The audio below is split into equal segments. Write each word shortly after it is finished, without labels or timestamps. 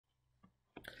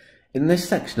In this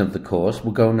section of the course,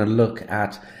 we're going to look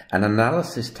at an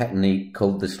analysis technique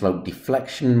called the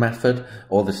slope-deflection method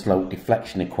or the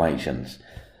slope-deflection equations.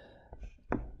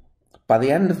 By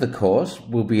the end of the course,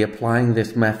 we'll be applying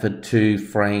this method to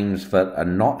frames that are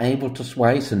not able to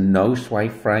sway, so no sway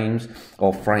frames,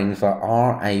 or frames that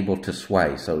are able to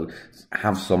sway, so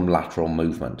have some lateral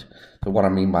movement. So what I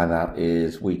mean by that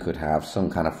is we could have some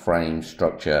kind of frame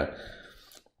structure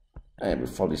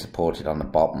fully supported on the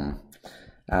bottom,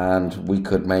 and we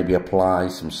could maybe apply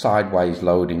some sideways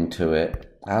loading to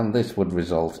it, and this would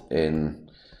result in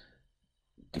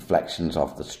deflections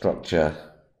of the structure,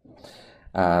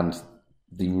 and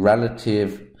the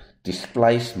relative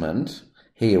displacement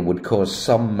here would cause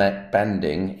some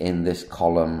bending in this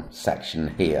column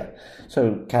section here, so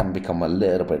it can become a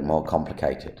little bit more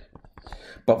complicated.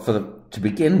 But to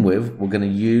begin with, we're going to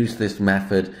use this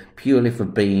method purely for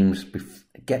beams,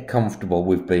 get comfortable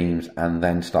with beams, and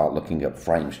then start looking at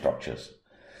frame structures.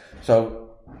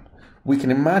 So we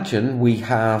can imagine we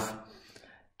have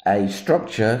a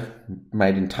structure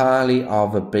made entirely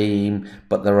of a beam,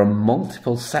 but there are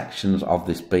multiple sections of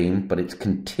this beam, but it's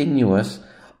continuous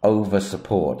over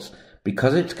supports.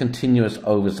 Because it's continuous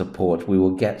over supports, we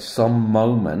will get some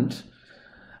moment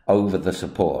over the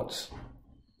supports.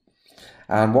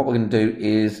 And what we're going to do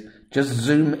is just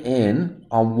zoom in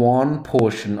on one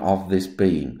portion of this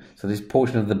beam. So this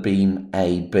portion of the beam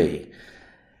AB.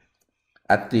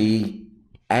 At the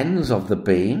ends of the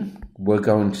beam, we're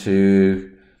going to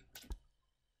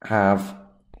have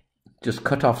just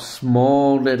cut off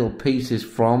small little pieces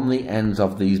from the ends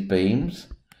of these beams.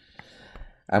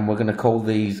 And we're going to call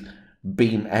these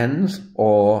beam ends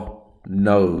or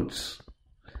nodes.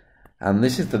 And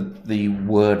this is the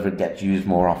word that gets used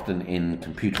more often in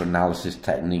computer analysis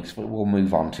techniques, but we'll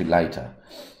move on to later.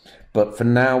 But for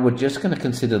now, we're just going to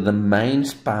consider the main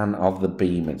span of the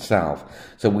beam itself.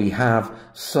 So we have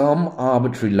some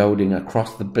arbitrary loading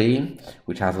across the beam,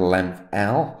 which has a length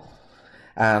L.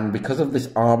 And because of this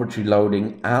arbitrary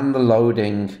loading and the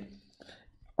loading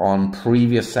on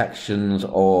previous sections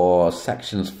or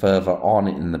sections further on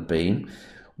in the beam,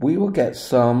 we will get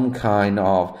some kind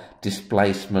of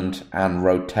displacement and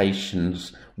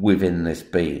rotations within this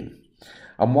beam.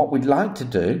 And what we'd like to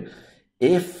do,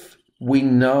 if we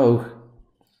know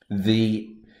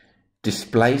the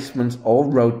displacements or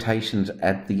rotations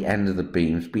at the end of the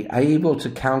beams, be able to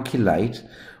calculate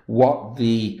what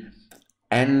the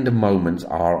end moments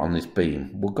are on this beam.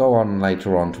 We'll go on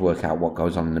later on to work out what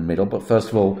goes on in the middle, but first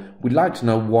of all, we'd like to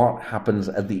know what happens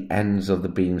at the ends of the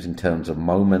beams in terms of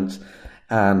moments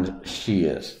and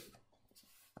shears.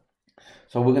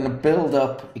 So we're going to build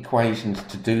up equations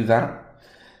to do that.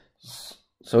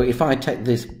 So if I take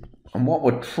this, and what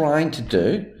we're trying to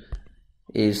do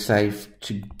is say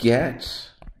to get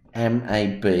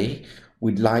MAB,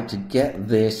 we'd like to get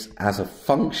this as a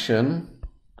function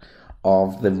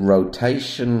of the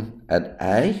rotation at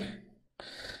A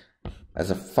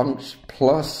as a function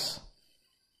plus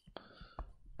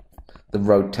the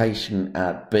rotation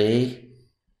at B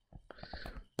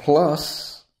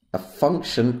plus a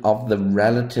function of the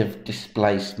relative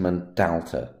displacement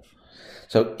delta.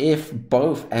 So if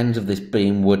both ends of this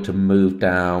beam were to move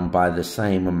down by the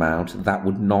same amount, that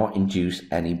would not induce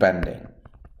any bending.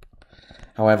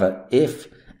 However, if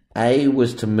A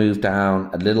was to move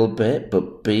down a little bit,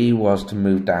 but B was to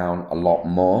move down a lot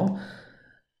more,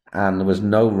 and there was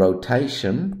no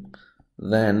rotation,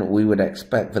 then we would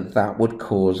expect that that would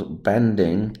cause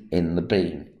bending in the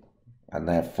beam, and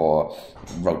therefore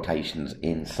rotations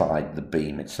inside the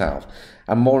beam itself.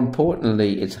 And more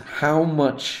importantly, it's how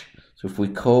much, so if we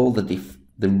call the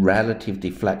relative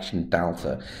deflection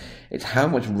delta, it's how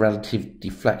much relative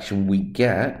deflection we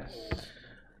get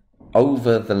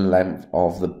over the length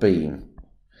of the beam.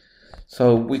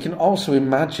 So we can also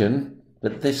imagine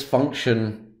that this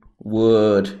function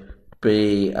would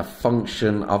be a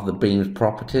function of the beam's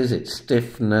properties, its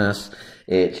stiffness,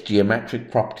 its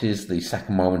geometric properties, the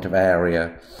second moment of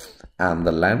area, and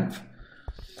the length.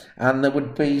 And there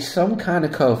would be some kind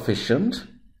of coefficient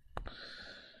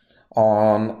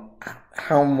on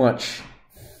how much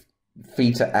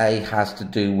theta A has to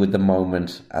do with the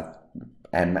moment at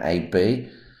MAB.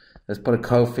 Let's put a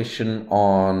coefficient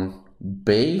on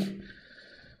B.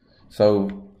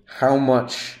 So how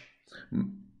much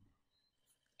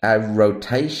a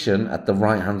rotation at the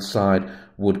right hand side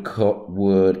would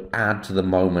add to the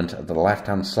moment at the left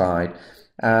hand side.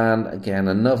 And again,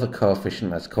 another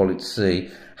coefficient, let's call it C.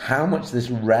 How much this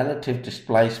relative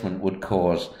displacement would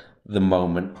cause the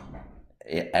moment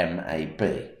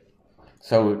MAB.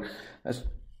 So let's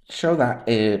show that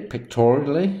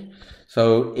pictorially.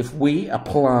 So if we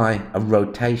apply a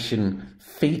rotation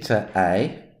theta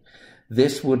A,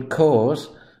 this would cause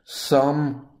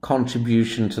some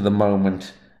contribution to the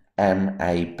moment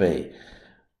MAB.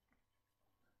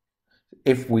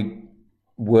 If we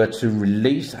were to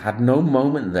release, had no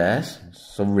moment there,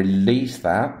 so release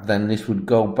that, then this would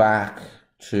go back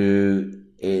to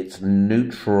its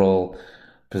neutral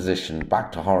position,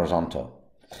 back to horizontal.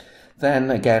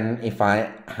 Then again, if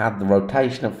I had the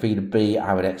rotation of theta B,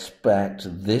 I would expect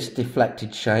this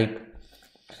deflected shape.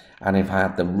 And if I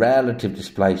had the relative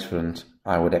displacement,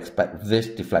 I would expect this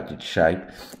deflected shape.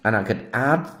 And I could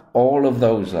add all of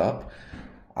those up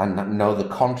and know the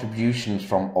contributions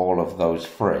from all of those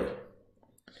three.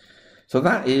 So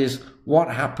that is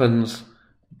what happens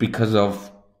because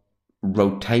of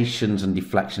rotations and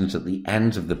deflections at the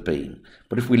ends of the beam.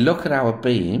 But if we look at our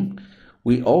beam,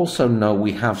 we also know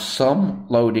we have some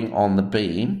loading on the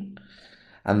beam,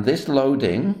 and this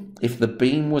loading, if the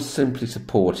beam was simply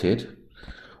supported,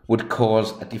 would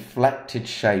cause a deflected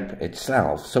shape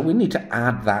itself. So we need to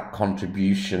add that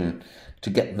contribution to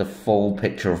get the full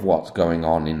picture of what's going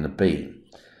on in the beam.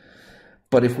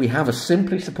 But if we have a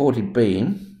simply supported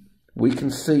beam, we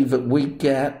can see that we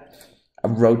get a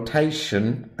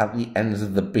rotation at the ends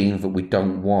of the beam that we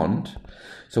don't want.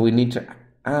 So we need to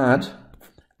add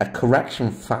a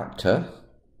correction factor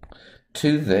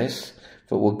to this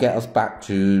that will get us back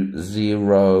to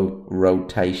 0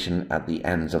 rotation at the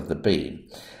ends of the beam.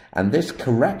 And this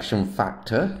correction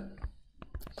factor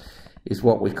is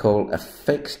what we call a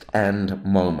fixed end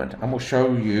moment. And we'll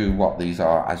show you what these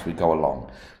are as we go along.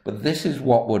 But this is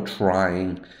what we're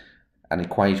trying, an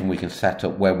equation we can set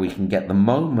up where we can get the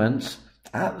moments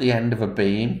at the end of a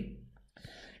beam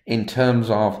in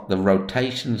terms of the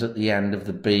rotations at the end of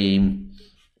the beam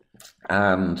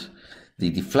and the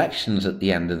deflections at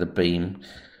the end of the beam,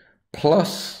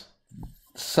 plus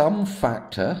some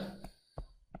factor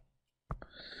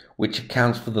which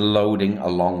accounts for the loading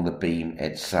along the beam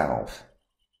itself.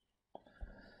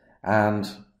 And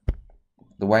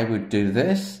the way we do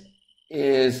this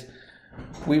is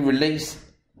we release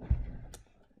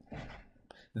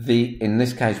in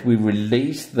this case, we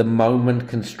release the moment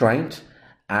constraint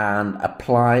and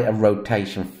apply a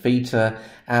rotation theta.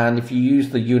 And if you use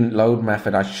the unit load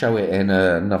method, I show it in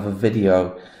another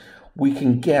video, we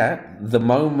can get the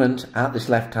moment at this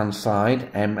left hand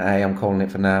side, MA I'm calling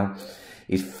it for now,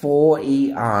 is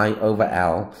 4EI over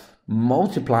L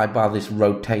multiplied by this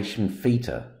rotation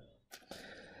theta.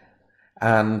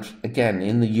 And again,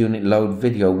 in the unit load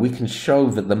video, we can show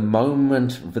that the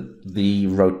moment that the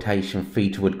rotation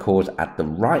theta would cause at the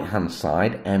right hand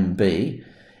side, MB,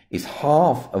 is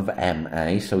half of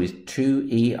MA, so is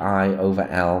 2EI over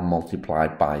L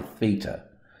multiplied by theta.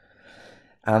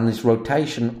 And this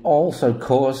rotation also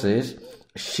causes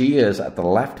shears at the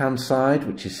left hand side,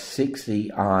 which is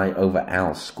 6EI over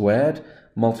L squared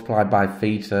multiplied by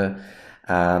theta,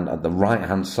 and at the right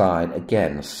hand side,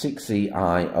 again,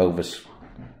 6EI over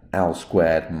L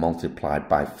squared multiplied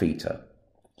by theta.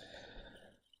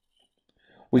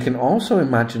 We can also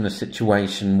imagine a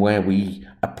situation where we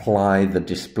apply the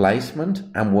displacement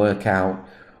and work out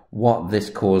what this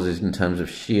causes in terms of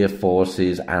shear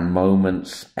forces and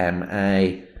moments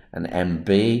MA and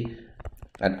MB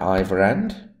at either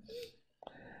end.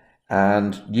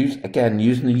 And using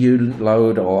the unit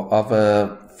load or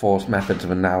other force methods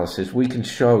of analysis, we can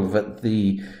show that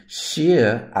the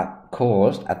shear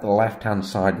caused at the left hand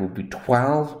side will be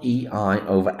 12EI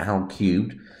over L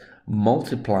cubed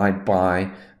multiplied by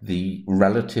the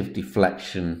relative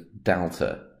deflection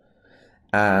delta,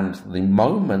 and the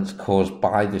moments caused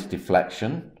by this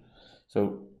deflection,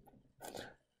 so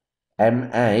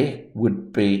MA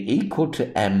would be equal to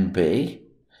MB,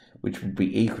 which would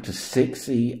be equal to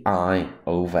 6EI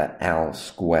over L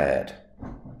squared.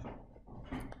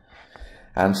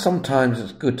 And sometimes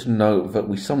it's good to note that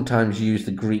we sometimes use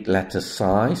the Greek letter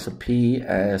psi, so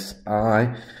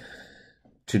PSI,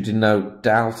 to denote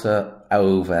delta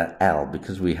over L,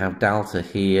 because we have delta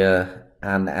here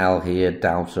and L here,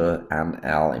 delta and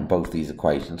L in both these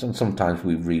equations, and sometimes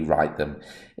we rewrite them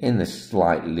in this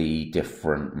slightly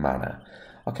different manner.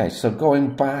 Okay, so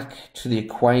going back to the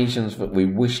equations that we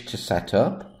wish to set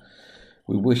up,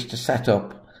 we wish to set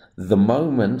up the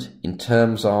moment in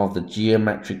terms of the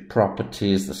geometric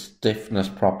properties, the stiffness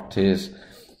properties,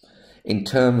 in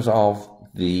terms of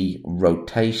the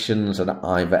rotations at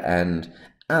either end,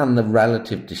 and the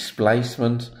relative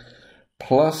displacement,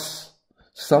 plus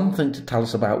something to tell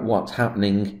us about what's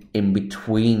happening in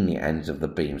between the ends of the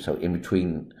beam. So in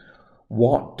between,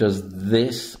 what does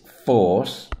this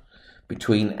force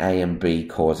between A and B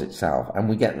cause itself? And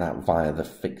we get that via the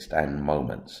fixed end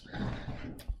moments.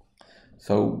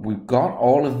 So we've got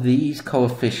all of these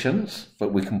coefficients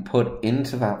that we can put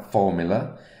into that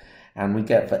formula, and we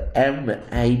get that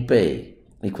MAB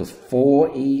equals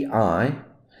 4EI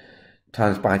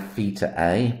times by theta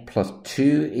A plus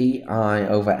 2EI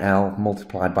over L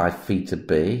multiplied by theta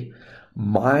B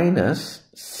minus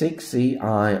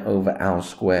 6EI over L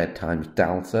squared times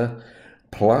delta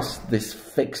plus this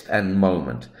fixed end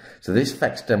moment. So this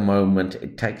fixed end moment,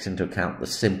 it takes into account the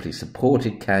simply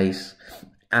supported case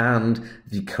and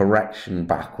the correction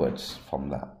backwards from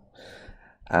that.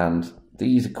 And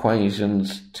these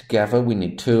equations together, we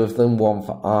need two of them, one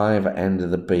for either end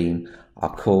of the beam,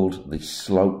 are called the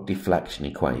slope-deflection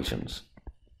equations.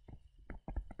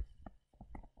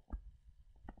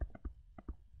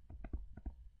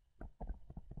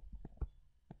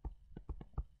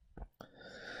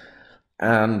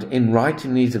 And in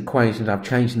writing these equations, I've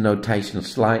changed the notation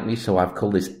slightly, so I've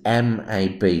called this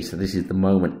MAB. So this is the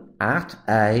moment at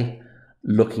A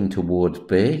looking towards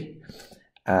B,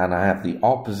 and I have the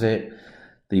opposite,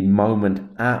 the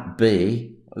moment at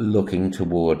B looking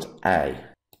towards A.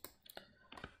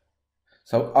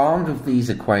 So armed with these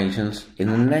equations,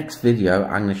 in the next video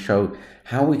I'm going to show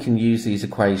how we can use these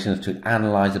equations to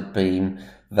analyze a beam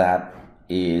that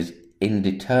is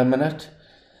indeterminate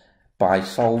by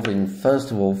solving,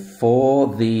 first of all,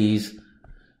 for these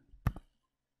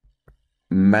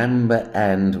member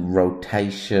end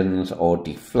rotations or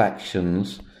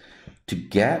deflections to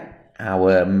get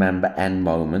our member end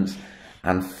moments,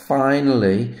 and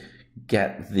finally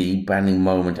get the bending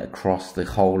moment across the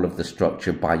whole of the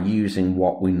structure by using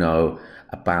what we know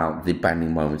about the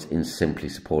bending moments in simply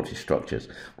supported structures.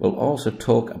 We'll also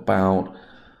talk about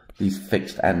these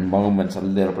fixed end moments a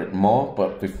little bit more,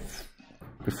 but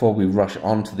before we rush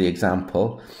on to the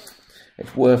example,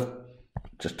 it's worth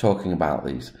just talking about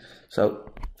these.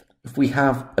 So if we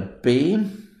have a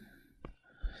beam,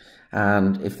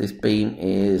 and if this beam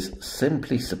is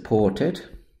simply supported,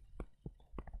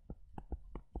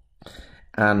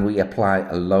 and we apply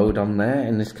a load on there,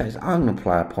 in this case I'm going to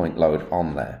apply a point load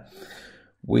on there,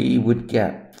 we would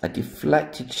get a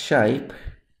deflected shape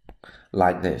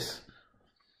like this.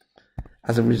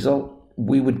 As a result,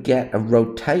 we would get a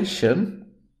rotation,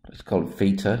 let's call it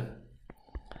theta,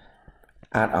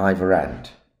 at either end.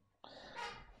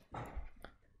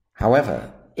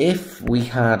 However, if we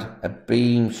had a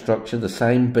beam structure, the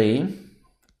same beam,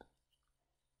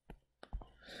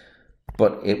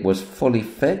 but it was fully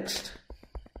fixed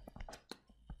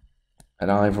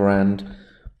at either end,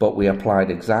 but we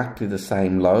applied exactly the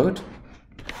same load,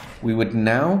 we would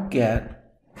now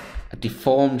get a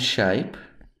deformed shape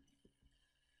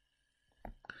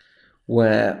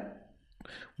where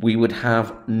we would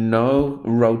have no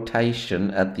rotation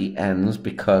at the ends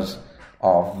because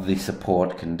of the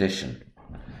support condition,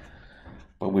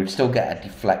 but we'd still get a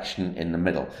deflection in the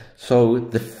middle. So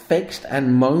the fixed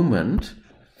end moment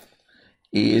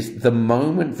is the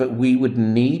moment that we would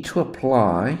need to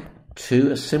apply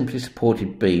to a simply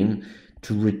supported beam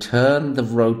to return the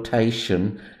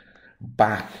rotation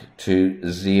back to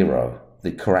zero,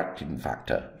 the correcting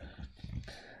factor.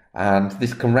 And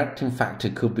this correcting factor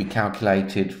could be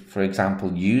calculated, for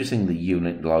example, using the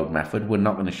unit load method. We're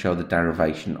not going to show the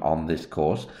derivation on this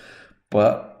course,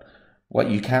 but what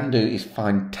you can do is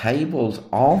find tables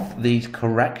of these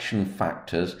correction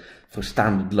factors for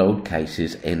standard load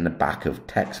cases in the back of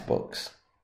textbooks.